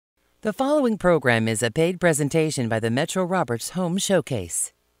The following program is a paid presentation by the Metro Roberts Home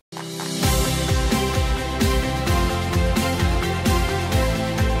Showcase.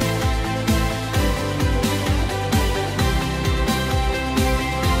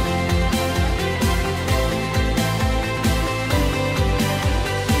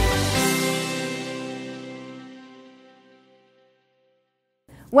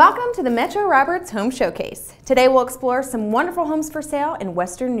 Welcome to the Metro Roberts Home Showcase. Today we'll explore some wonderful homes for sale in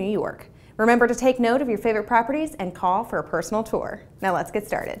Western New York. Remember to take note of your favorite properties and call for a personal tour. Now let's get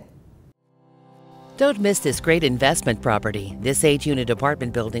started. Don't miss this great investment property. This 8-unit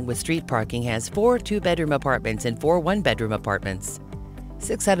apartment building with street parking has 4 two-bedroom apartments and 4 one-bedroom apartments.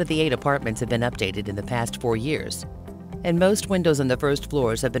 6 out of the 8 apartments have been updated in the past 4 years, and most windows on the first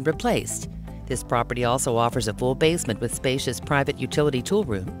floors have been replaced. This property also offers a full basement with spacious private utility tool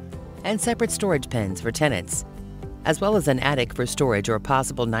room and separate storage pens for tenants, as well as an attic for storage or a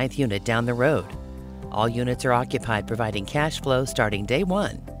possible 9th unit down the road. All units are occupied, providing cash flow starting day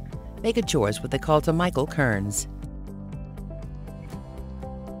one. Make it yours with a call to Michael Kearns.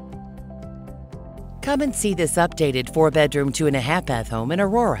 Come and see this updated 4-bedroom, 2.5-bath home in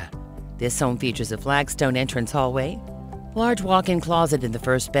Aurora. This home features a flagstone entrance hallway, large walk-in closet in the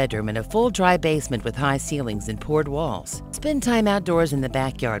first bedroom, and a full dry basement with high ceilings and poured walls. Spend time outdoors in the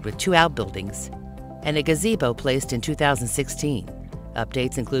backyard with 2 outbuildings and a gazebo placed in 2016.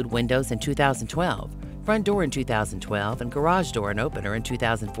 Updates include windows in 2012, front door in 2012, and garage door and opener in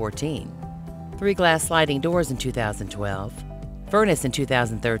 2014. 3 glass sliding doors in 2012, furnace in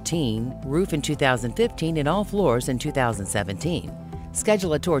 2013, roof in 2015, and all floors in 2017.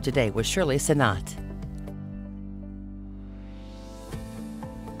 Schedule a tour today with Shirley Sanat.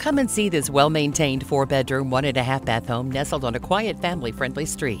 Come and see this well-maintained 4-bedroom, 1.5-bath home nestled on a quiet, family-friendly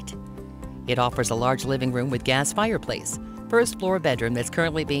street. It offers a large living room with gas fireplace, first-floor bedroom that's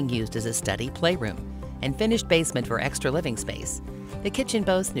currently being used as a study, playroom, and finished basement for extra living space. The kitchen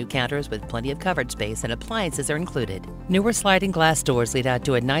boasts new counters with plenty of covered space, and appliances are included. Newer sliding glass doors lead out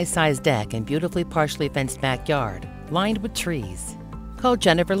to a nice-sized deck and beautifully partially fenced backyard, lined with trees. Call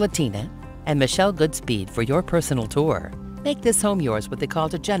Jennifer Latina and Michelle Goodspeed for your personal tour. Make this home yours with a call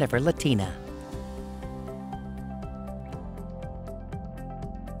to Jennifer Latina.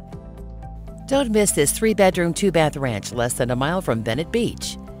 Don't miss this 3-bedroom, 2-bath ranch less than a mile from Bennett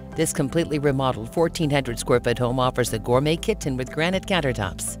Beach. This completely remodeled 1,400-square-foot home offers a gourmet kitchen with granite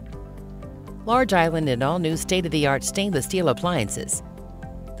countertops, large island, and all-new state-of-the-art stainless steel appliances.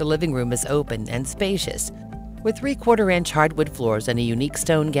 The living room is open and spacious, with 3/4-inch hardwood floors and a unique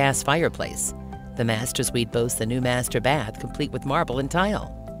stone gas fireplace. The master suite boasts a new master bath, complete with marble and tile.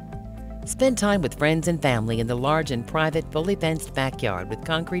 Spend time with friends and family in the large and private, fully fenced backyard with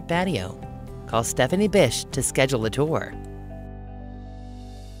concrete patio. Call Stephanie Bish to schedule a tour.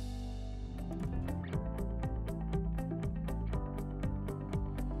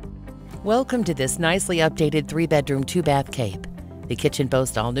 Welcome to this nicely updated 3-bedroom, 2-bath Cape. The kitchen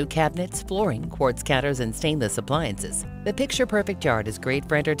boasts all new cabinets, flooring, quartz counters, and stainless appliances. The picture-perfect yard is great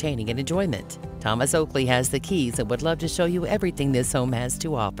for entertaining and enjoyment. Thomas Oakley has the keys and would love to show you everything this home has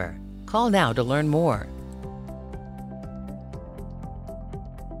to offer. Call now to learn more.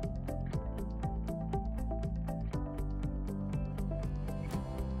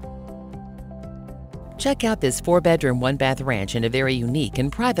 Check out this 4-bedroom, 1-bath ranch in a very unique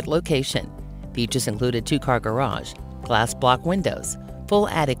and private location. Features include a 2-car garage, glass block windows, full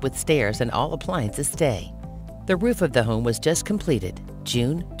attic with stairs, and all appliances stay. The roof of the home was just completed,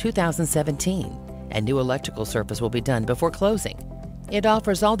 June 2017, and new electrical service will be done before closing. It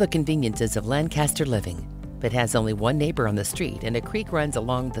offers all the conveniences of Lancaster living, but has only one neighbor on the street, and a creek runs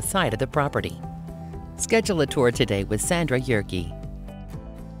along the side of the property. Schedule a tour today with Sandra Yerke.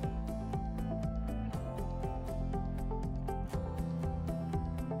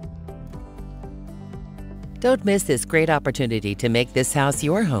 Don't miss this great opportunity to make this house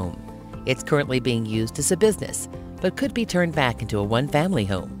your home. It's currently being used as a business, but could be turned back into a one-family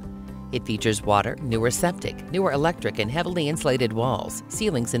home. It features water, newer septic, newer electric, and heavily insulated walls,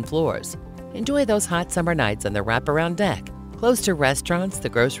 ceilings, and floors. Enjoy those hot summer nights on the wraparound deck, close to restaurants, the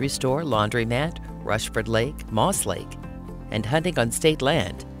grocery store, laundromat, Rushford Lake, Moss Lake, and hunting on state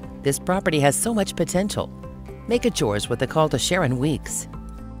land. This property has so much potential. Make it yours with a call to Sharon Weeks.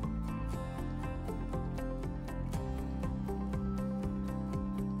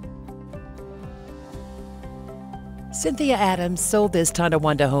 Cynthia Adams sold this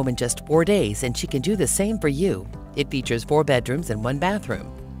Tonawanda home in just 4 days, and she can do the same for you. It features 4 bedrooms and 1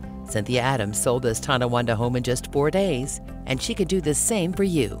 bathroom. Cynthia Adams sold this Tonawanda home in just 4 days, and she can do the same for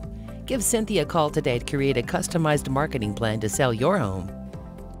you. Give Cynthia a call today to create a customized marketing plan to sell your home.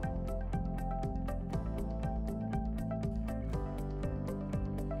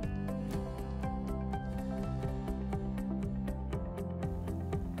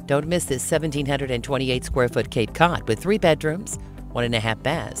 Don't miss this 1,728 square foot Cape Cod with 3 bedrooms, 1.5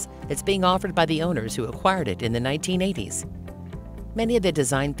 baths. It's being offered by the owners who acquired it in the 1980s. Many of the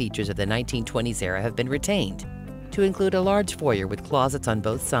design features of the 1920s era have been retained, to include a large foyer with closets on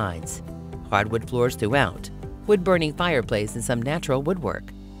both sides, hardwood floors throughout, wood-burning fireplace, and some natural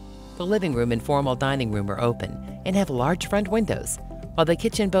woodwork. The living room and formal dining room are open and have large front windows, while the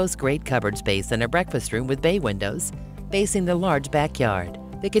kitchen boasts great cupboard space and a breakfast room with bay windows facing the large backyard.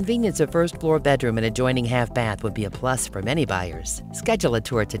 The convenience of first-floor bedroom and adjoining half-bath would be a plus for many buyers. Schedule a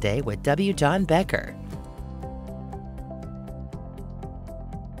tour today with W. John Becker.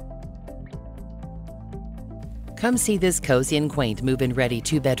 Come see this cozy and quaint move-in ready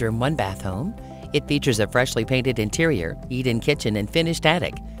 2-bedroom, 1-bath home. It features a freshly painted interior, eat-in kitchen, and finished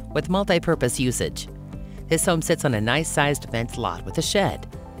attic with multi-purpose usage. This home sits on a nice-sized fenced lot with a shed.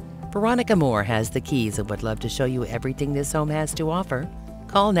 Veronica Moore has the keys and would love to show you everything this home has to offer.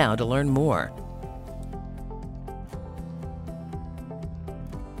 Call now to learn more.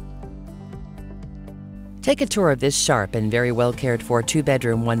 Take a tour of this sharp and very well cared for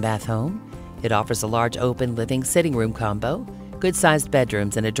 2-bedroom, 1-bath home. It offers a large open living sitting room combo, good-sized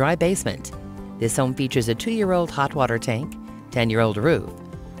bedrooms, and a dry basement. This home features a 2-year-old hot water tank, 10-year-old roof,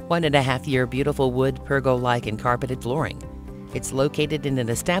 1.5-year beautiful wood pergo-like and carpeted flooring. It's located in an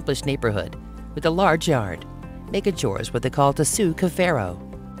established neighborhood with a large yard. Make it yours with a call to Sue Cafaro.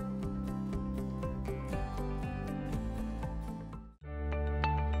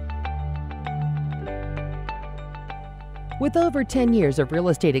 With over 10 years of real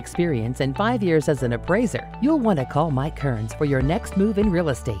estate experience and 5 years as an appraiser, you'll want to call Mike Kearns for your next move in real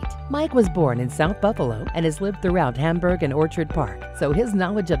estate. Mike was born in South Buffalo and has lived throughout Hamburg and Orchard Park, so his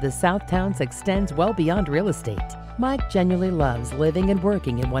knowledge of the South Towns extends well beyond real estate. Mike genuinely loves living and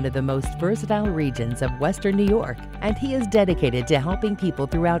working in one of the most versatile regions of Western New York, and he is dedicated to helping people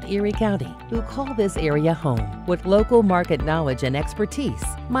throughout Erie County who call this area home. With local market knowledge and expertise,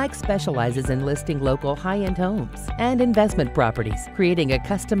 Mike specializes in listing local high-end homes and investment properties, creating a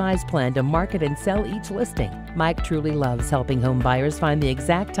customized plan to market and sell each listing. Mike truly loves helping home buyers find the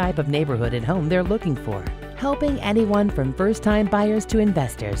exact type of neighborhood and home they're looking for, helping anyone from first-time buyers to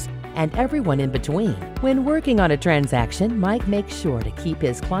investors and everyone in between. When working on a transaction, Mike makes sure to keep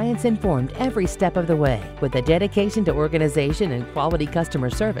his clients informed every step of the way. With a dedication to organization and quality customer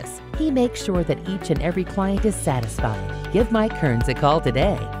service, he makes sure that each and every client is satisfied. Give Mike Kearns a call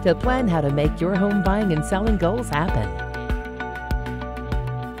today to plan how to make your home buying and selling goals happen.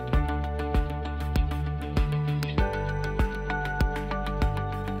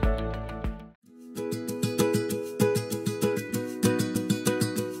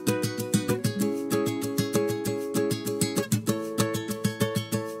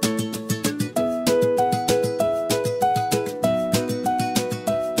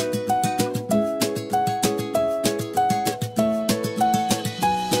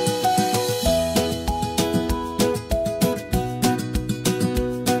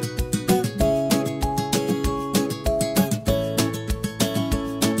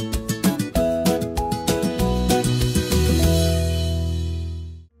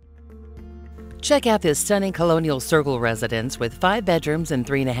 Check out this stunning colonial circle residence with 5 bedrooms and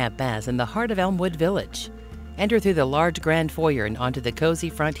 3.5 baths in the heart of Elmwood Village. Enter through the large grand foyer and onto the cozy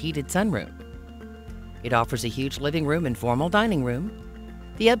front heated sunroom. It offers a huge living room and formal dining room.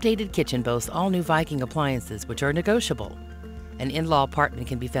 The updated kitchen boasts all new Viking appliances which are negotiable. An in-law apartment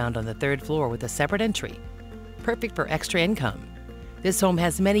can be found on the 3rd floor with a separate entry, perfect for extra income. This home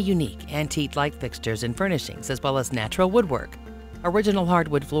has many unique antique light fixtures and furnishings as well as natural woodwork, original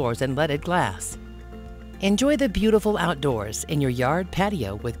hardwood floors, and leaded glass. Enjoy the beautiful outdoors in your yard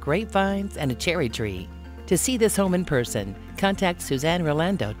patio with grapevines and a cherry tree. To see this home in person, contact Suzanne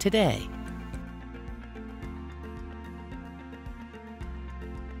Rolando today.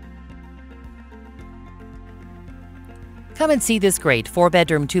 Come and see this great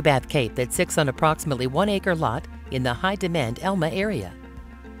 4-bedroom, 2-bath Cape that sits on approximately 1-acre lot in the high-demand Elma area.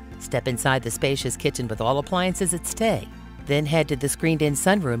 Step inside the spacious kitchen with all appliances at stay. Then head to the screened-in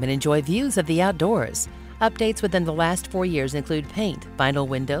sunroom and enjoy views of the outdoors. Updates within the last 4 years include paint, vinyl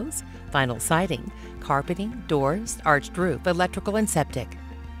windows, vinyl siding, carpeting, doors, arched roof, electrical, and septic.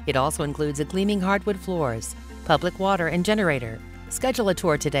 It also includes a gleaming hardwood floors, public water, and generator. Schedule a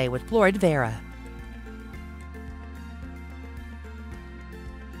tour today with Florid Vera.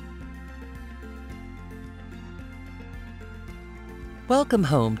 Welcome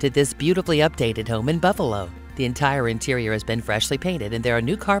home to this beautifully updated home in Buffalo. The entire interior has been freshly painted and there are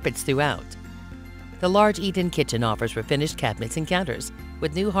new carpets throughout. The large eat-in kitchen offers refinished cabinets and counters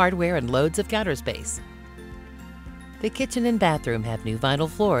with new hardware and loads of counter space. The kitchen and bathroom have new vinyl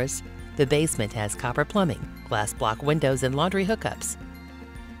floors. The basement has copper plumbing, glass block windows, and laundry hookups.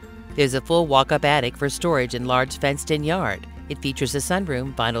 There's a full walk-up attic for storage and large fenced-in yard. It features a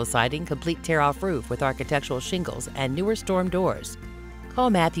sunroom, vinyl siding, complete tear-off roof with architectural shingles, and newer storm doors.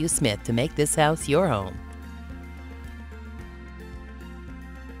 Call Matthew Smith to make this house your home.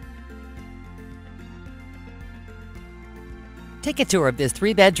 Take a tour of this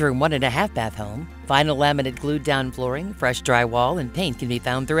 3-bedroom, 1.5-bath home. Vinyl laminate glued down flooring, fresh drywall, and paint can be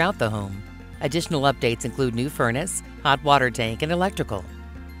found throughout the home. Additional updates include new furnace, hot water tank, and electrical.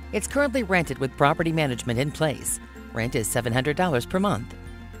 It's currently rented with property management in place. Rent is $700 per month.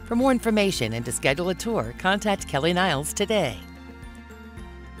 For more information and to schedule a tour, contact Kelly Niles today.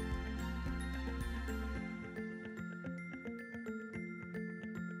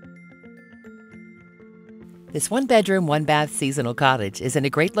 This 1-bedroom, 1-bath seasonal cottage is in a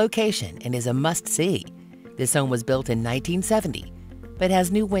great location and is a must-see. This home was built in 1970, but has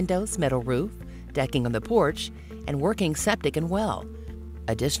new windows, metal roof, decking on the porch, and working septic and well.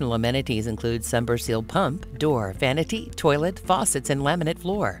 Additional amenities include sunburst-sealed pump, door, vanity, toilet, faucets, and laminate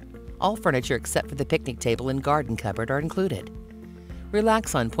floor. All furniture except for the picnic table and garden cupboard are included.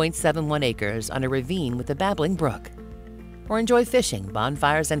 Relax on 0.71 acres on a ravine with a babbling brook. Or enjoy fishing,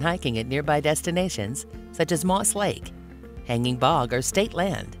 bonfires, and hiking at nearby destinations such as Moss Lake, Hanging Bog, or State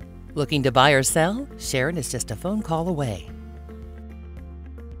Land. Looking to buy or sell? Sharon is just a phone call away.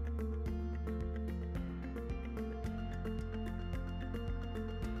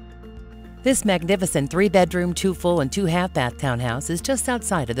 This magnificent 3-bedroom, 2 full, and 2 half-bath townhouse is just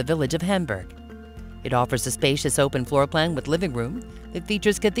outside of the village of Hamburg. It offers a spacious open floor plan with living room that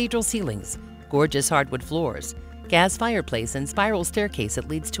features cathedral ceilings, gorgeous hardwood floors, gas fireplace, and spiral staircase that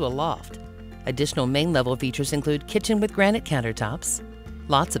leads to a loft. Additional main-level features include kitchen with granite countertops,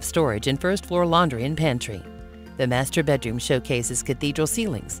 lots of storage, and first-floor laundry and pantry. The master bedroom showcases cathedral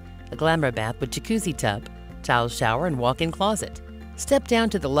ceilings, a glamour bath with jacuzzi tub, tile shower, and walk-in closet. Step down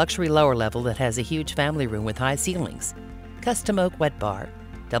to the luxury lower level that has a huge family room with high ceilings, custom oak wet bar,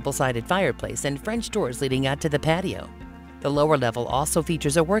 double-sided fireplace, and French doors leading out to the patio. The lower level also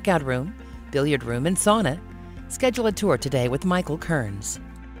features a workout room, billiard room, and sauna. Schedule a tour today with Michael Kearns.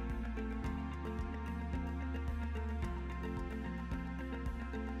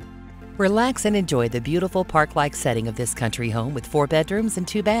 Relax and enjoy the beautiful park-like setting of this country home with 4 bedrooms and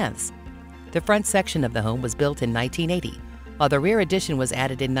 2 baths. The front section of the home was built in 1980, while the rear addition was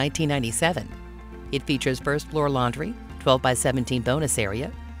added in 1997. It features first-floor laundry, 12 by 17 bonus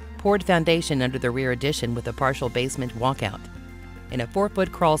area, poured foundation under the rear addition with a partial basement walkout, and a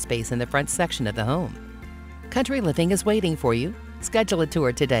 4-foot crawl space in the front section of the home. Country living is waiting for you. Schedule a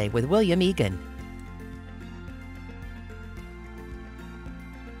tour today with William Egan.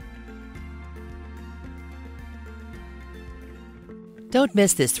 Don't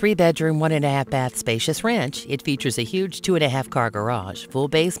miss this 3-bedroom, 1.5-bath spacious ranch. It features a huge 2.5-car garage, full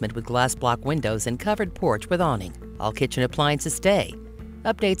basement with glass block windows, and covered porch with awning. All kitchen appliances stay.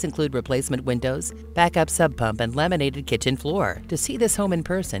 Updates include replacement windows, backup sub pump, and laminated kitchen floor. To see this home in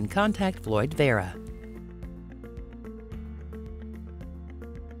person, contact Floyd Vera.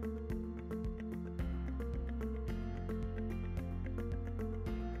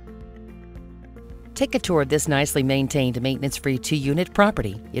 Take a tour of this nicely maintained, maintenance-free 2-unit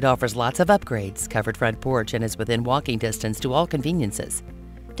property. It offers lots of upgrades, covered front porch, and is within walking distance to all conveniences.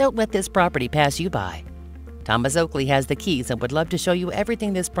 Don't let this property pass you by. Thomas Oakley has the keys and would love to show you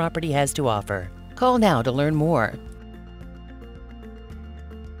everything this property has to offer. Call now to learn more.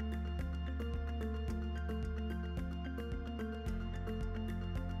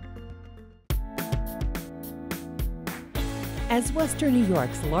 As Western New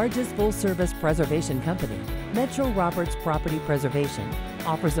York's largest full-service preservation company, Metro Roberts Property Preservation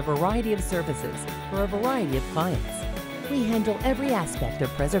offers a variety of services for a variety of clients. We handle every aspect of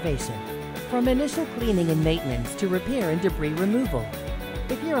preservation, from initial cleaning and maintenance to repair and debris removal.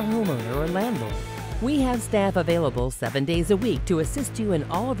 If you're a homeowner or landlord, we have staff available 7 days a week to assist you in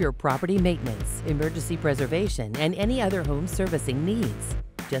all of your property maintenance, emergency preservation, and any other home servicing needs.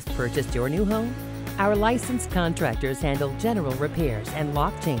 Just purchased your new home? Our licensed contractors handle general repairs and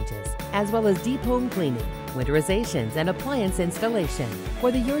lock changes, as well as deep home cleaning, winterizations, and appliance installation.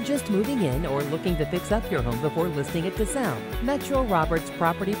 Whether you're just moving in or looking to fix up your home before listing it to sell, Metro Roberts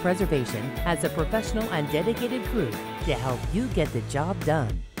Property Preservation has a professional and dedicated crew to help you get the job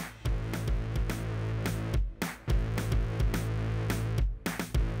done.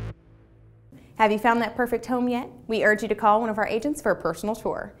 Have you found that perfect home yet? We urge you to call one of our agents for a personal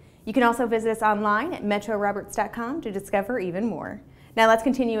tour. You can also visit us online at metroroberts.com to discover even more. Now let's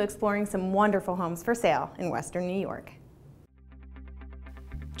continue exploring some wonderful homes for sale in Western New York.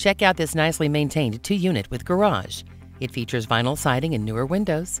 Check out this nicely maintained 2-unit with garage. It features vinyl siding and newer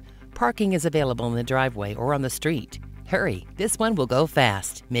windows. Parking is available in the driveway or on the street. Hurry, this one will go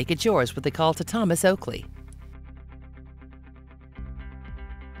fast. Make it yours with a call to Thomas Oakley.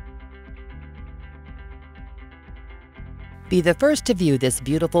 Be the first to view this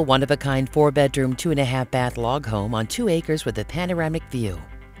beautiful one-of-a-kind 4-bedroom, 2.5-bath log home on 2 acres with a panoramic view.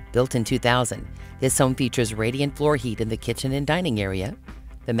 Built in 2000, this home features radiant floor heat in the kitchen and dining area.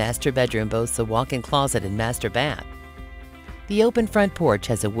 The master bedroom boasts a walk-in closet and master bath. The open front porch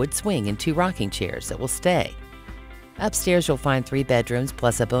has a wood swing and 2 rocking chairs that will stay. Upstairs you'll find 3 bedrooms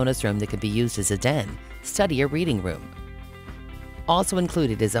plus a bonus room that can be used as a den, study, or reading room. Also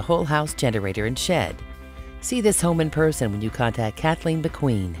included is a whole house generator and shed. See this home in person when you contact Kathleen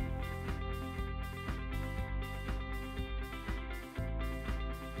McQueen.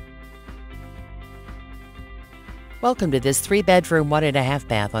 Welcome to this 3-bedroom,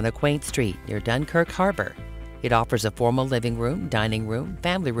 1.5-bath on a quaint street near Dunkirk Harbor. It offers a formal living room, dining room,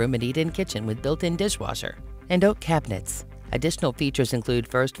 family room, and eat-in kitchen with built-in dishwasher and oak cabinets. Additional features include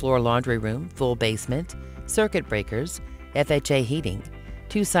first-floor laundry room, full basement, circuit breakers, FHA heating,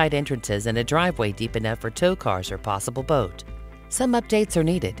 2 side entrances, and a driveway deep enough for tow cars or possible boat. Some updates are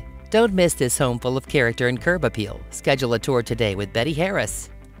needed. Don't miss this home full of character and curb appeal. Schedule a tour today with Betty Harris.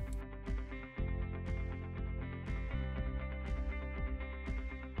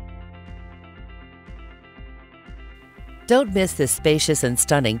 Don't miss this spacious and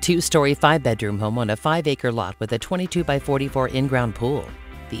stunning 2-story, 5-bedroom home on a 5-acre lot with a 22 by 44 in-ground pool.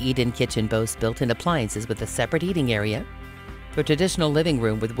 The eat-in kitchen boasts built-in appliances with a separate eating area. The traditional living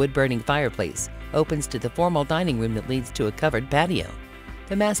room with wood-burning fireplace opens to the formal dining room that leads to a covered patio.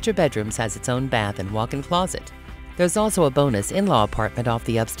 The master bedroom has its own bath and walk-in closet. There's also a bonus in-law apartment off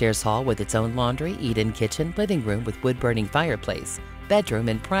the upstairs hall with its own laundry, eat-in kitchen, living room with wood-burning fireplace, bedroom,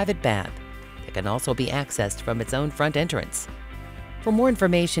 and private bath. It can also be accessed from its own front entrance. For more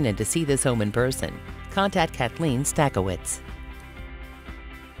information and to see this home in person, contact Kathleen Stakowitz.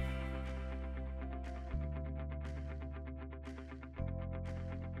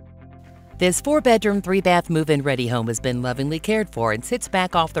 This 4-bedroom, 3-bath move-in ready home has been lovingly cared for and sits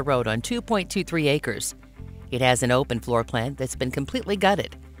back off the road on 2.23 acres. It has an open floor plan that's been completely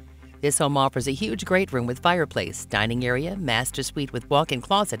gutted. This home offers a huge great room with fireplace, dining area, master suite with walk-in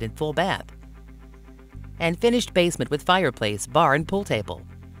closet and full bath, and finished basement with fireplace, bar, and pool table.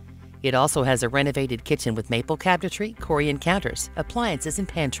 It also has a renovated kitchen with maple cabinetry, Corian counters, appliances, and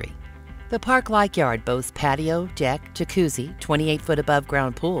pantry. The park-like yard boasts patio, deck, jacuzzi, 28-foot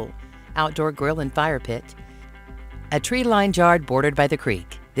above-ground pool, outdoor grill and fire pit, a tree-lined yard bordered by the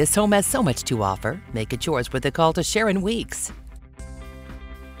creek. This home has so much to offer. Make it yours with a call to Sharon Weeks.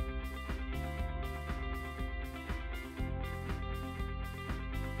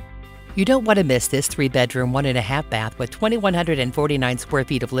 You don't want to miss this 3-bedroom, 1.5-bath with 2,149 square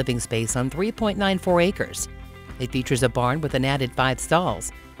feet of living space on 3.94 acres. It features a barn with an added 5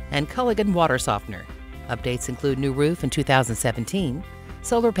 stalls and Culligan water softener. Updates include new roof in 2017,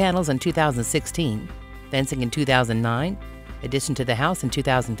 solar panels in 2016, fencing in 2009, addition to the house in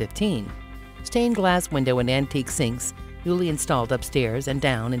 2015, stained glass window and antique sinks newly installed upstairs and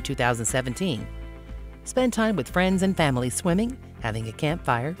down in 2017. Spend time with friends and family swimming, having a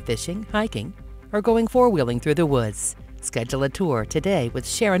campfire, fishing, hiking, or going 4-wheeling through the woods. Schedule a tour today with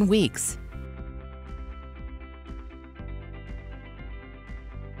Sharon Weeks.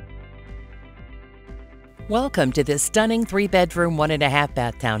 Welcome to this stunning 3-bedroom,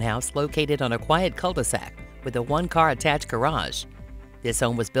 1.5-bath townhouse located on a quiet cul-de-sac with a 1-car attached garage. This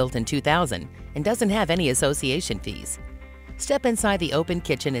home was built in 2000 and doesn't have any association fees. Step inside the open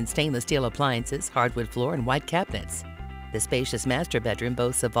kitchen and stainless steel appliances, hardwood floor, and white cabinets. The spacious master bedroom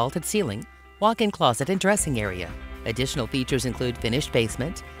boasts a vaulted ceiling, walk-in closet, and dressing area. Additional features include finished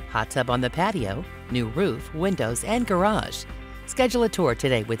basement, hot tub on the patio, new roof, windows, and garage. Schedule a tour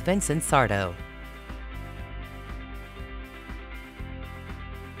today with Vincent Sardo.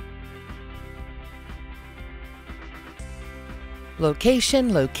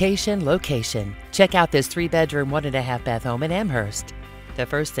 Location, location, location. Check out this 3-bedroom, 1.5-bath home in Amherst. The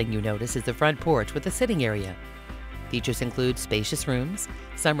first thing you notice is the front porch with a sitting area. Features include spacious rooms,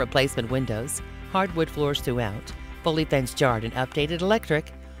 some replacement windows, hardwood floors throughout, fully fenced yard, and updated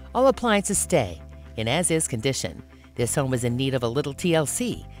electric. All appliances stay in as-is condition. This home is in need of a little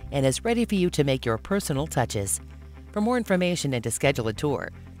TLC and is ready for you to make your personal touches. For more information and to schedule a tour,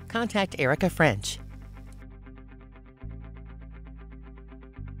 contact Erica French.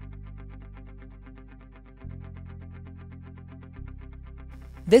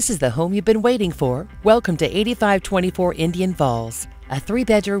 This is the home you've been waiting for. Welcome to 8524 Indian Falls, a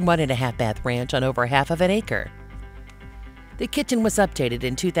 3-bedroom, 1.5-bath ranch on over half of an acre. The kitchen was updated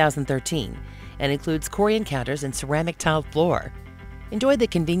in 2013 and includes Corian counters and ceramic tiled floor. Enjoy the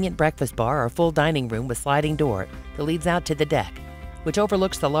convenient breakfast bar or full dining room with sliding door that leads out to the deck, which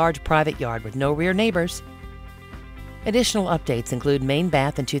overlooks the large private yard with no rear neighbors. Additional updates include main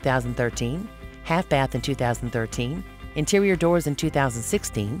bath in 2013, half bath in 2013, interior doors in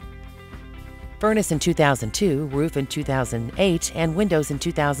 2016, furnace in 2002, roof in 2008, and windows in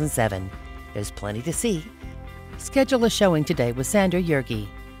 2007. There's plenty to see. Schedule a showing today with Sandra Yergi.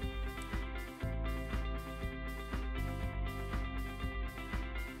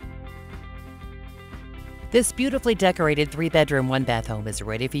 This beautifully decorated 3-bedroom, 1-bath home is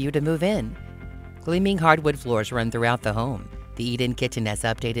ready for you to move in. Gleaming hardwood floors run throughout the home. The eat-in kitchen has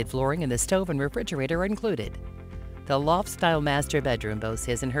updated flooring and the stove and refrigerator are included. The loft-style master bedroom boasts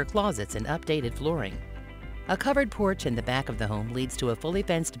his and her closets and updated flooring. A covered porch in the back of the home leads to a fully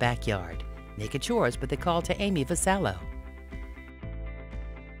fenced backyard. Make it yours with a call to Amy Vasallo.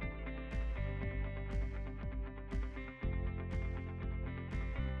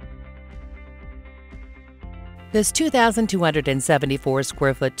 This 2,274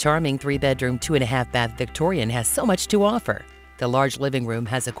 square foot charming 3-bedroom, 2.5-bath Victorian has so much to offer. The large living room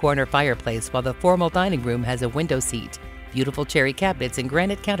has a corner fireplace while the formal dining room has a window seat. Beautiful cherry cabinets and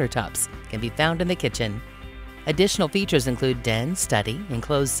granite countertops can be found in the kitchen. Additional features include den, study,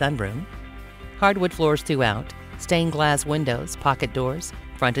 enclosed sunroom, hardwood floors throughout, stained glass windows, pocket doors,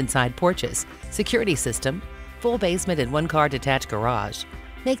 front and side porches, security system, full basement and 1-car detached garage.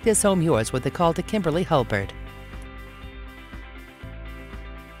 Make this home yours with a call to Kimberly Hulbert.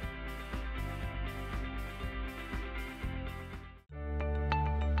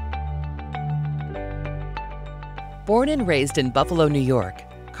 Born and raised in Buffalo, New York,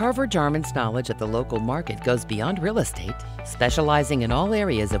 Carver Jarman's knowledge of the local market goes beyond real estate. Specializing in all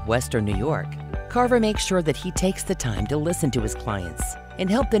areas of Western New York, Carver makes sure that he takes the time to listen to his clients and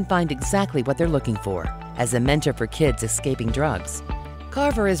help them find exactly what they're looking for. As a mentor for kids escaping drugs,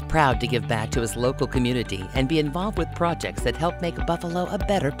 Carver is proud to give back to his local community and be involved with projects that help make Buffalo a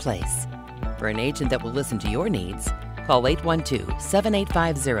better place. For an agent that will listen to your needs, call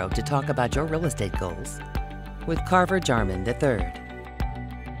 812-7850 to talk about your real estate goals. With Carver Jarman III.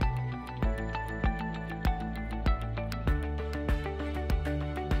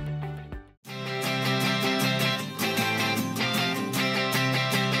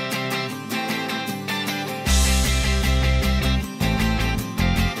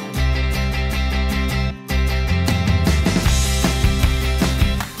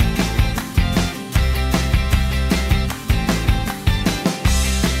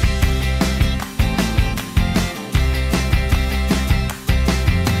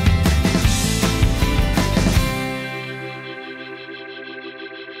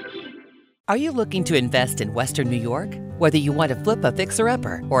 Are you looking to invest in Western New York? Whether you want to flip a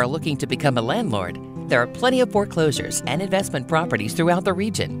fixer-upper or are looking to become a landlord, there are plenty of foreclosures and investment properties throughout the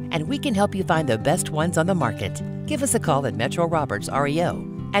region, and we can help you find the best ones on the market. Give us a call at Metro Roberts REO,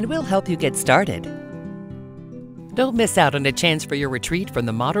 and we'll help you get started. Don't miss out on a chance for your retreat from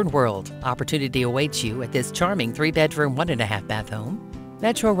the modern world. Opportunity awaits you at this charming 3-bedroom, 1.5-bath home.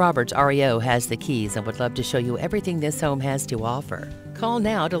 Metro Roberts REO has the keys and would love to show you everything this home has to offer. Call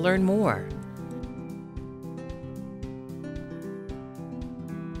now to learn more.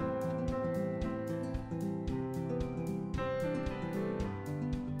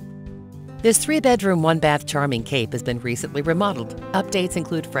 This 3-bedroom, 1-bath charming Cape has been recently remodeled. Updates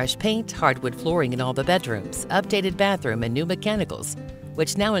include fresh paint, hardwood flooring in all the bedrooms, updated bathroom, and new mechanicals,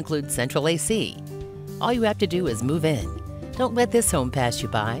 which now include central AC. All you have to do is move in. Don't let this home pass you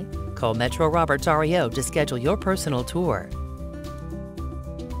by. Call Metro Roberts REO to schedule your personal tour.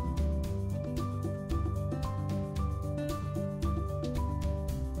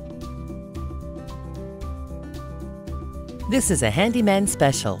 This is a handyman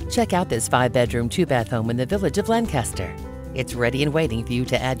special. Check out this 5-bedroom, 2-bath home in the village of Lancaster. It's ready and waiting for you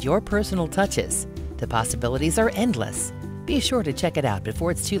to add your personal touches. The possibilities are endless. Be sure to check it out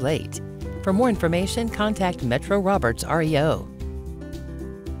before it's too late. For more information, contact Metro Roberts REO.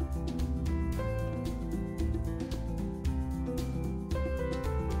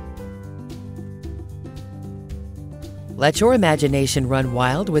 Let your imagination run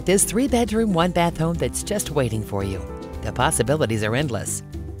wild with this 3-bedroom, 1-bath home that's just waiting for you. The possibilities are endless.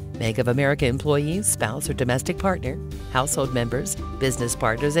 Bank of America employees, spouse, or domestic partner, household members, business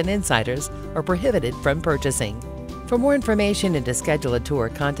partners, and insiders are prohibited from purchasing. For more information and to schedule a tour,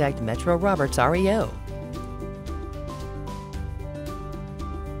 contact Metro Roberts REO.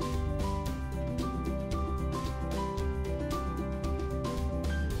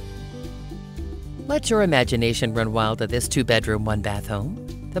 Let your imagination run wild at this 2-bedroom, 1-bath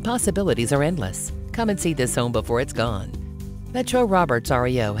home. The possibilities are endless. Come and see this home before it's gone. Metro Roberts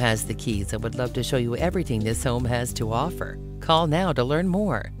REO has the keys and would love to show you everything this home has to offer. Call now to learn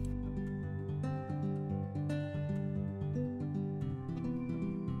more.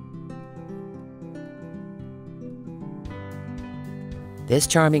 This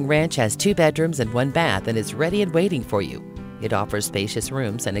charming ranch has 2 bedrooms and 1 bath and is ready and waiting for you. It offers spacious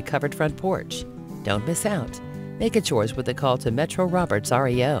rooms and a covered front porch. Don't miss out. Make it yours with a call to Metro Roberts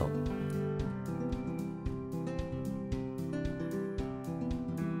REO.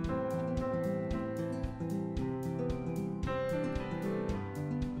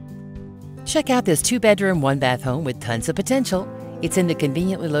 Check out this 2-bedroom, 1-bath home with tons of potential. It's in the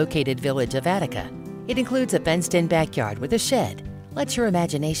conveniently located village of Attica. It includes a fenced-in backyard with a shed. Let your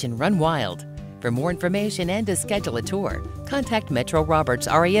imagination run wild. For more information and to schedule a tour, contact Metro Roberts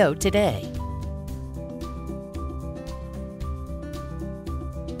REO today.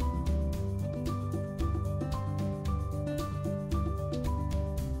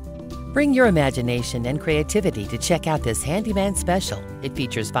 Bring your imagination and creativity to check out this handyman special. It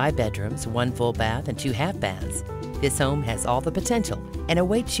features 5 bedrooms, 1 full bath, and 2 half baths. This home has all the potential and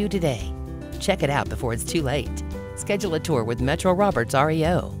awaits you today. Check it out before it's too late. Schedule a tour with Metro Roberts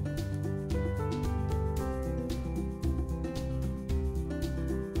REO.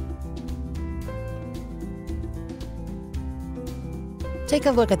 Take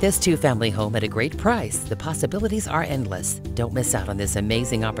a look at this 2-family home at a great price. The possibilities are endless. Don't miss out on this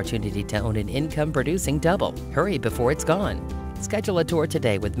amazing opportunity to own an income-producing double. Hurry before it's gone. Schedule a tour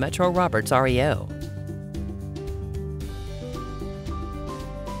today with Metro Roberts REO.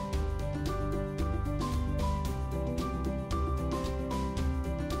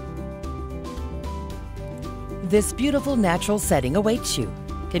 This beautiful natural setting awaits you.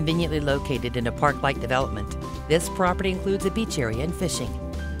 Conveniently located in a park-like development, this property includes a beach area and fishing.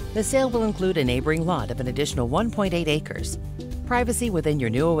 The sale will include a neighboring lot of an additional 1.8 acres. Privacy within your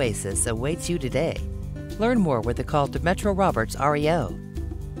new oasis awaits you today. Learn more with a call to Metro Roberts REO.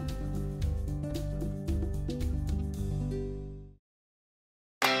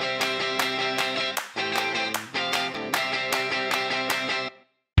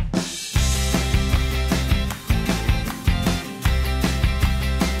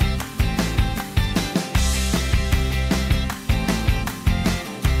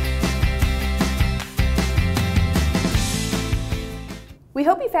 We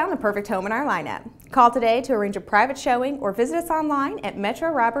hope you found the perfect home in our lineup. Call today to arrange a private showing or visit us online at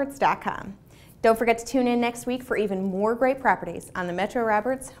metroroberts.com. Don't forget to tune in next week for even more great properties on the Metro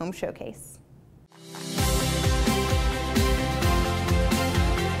Roberts Home Showcase.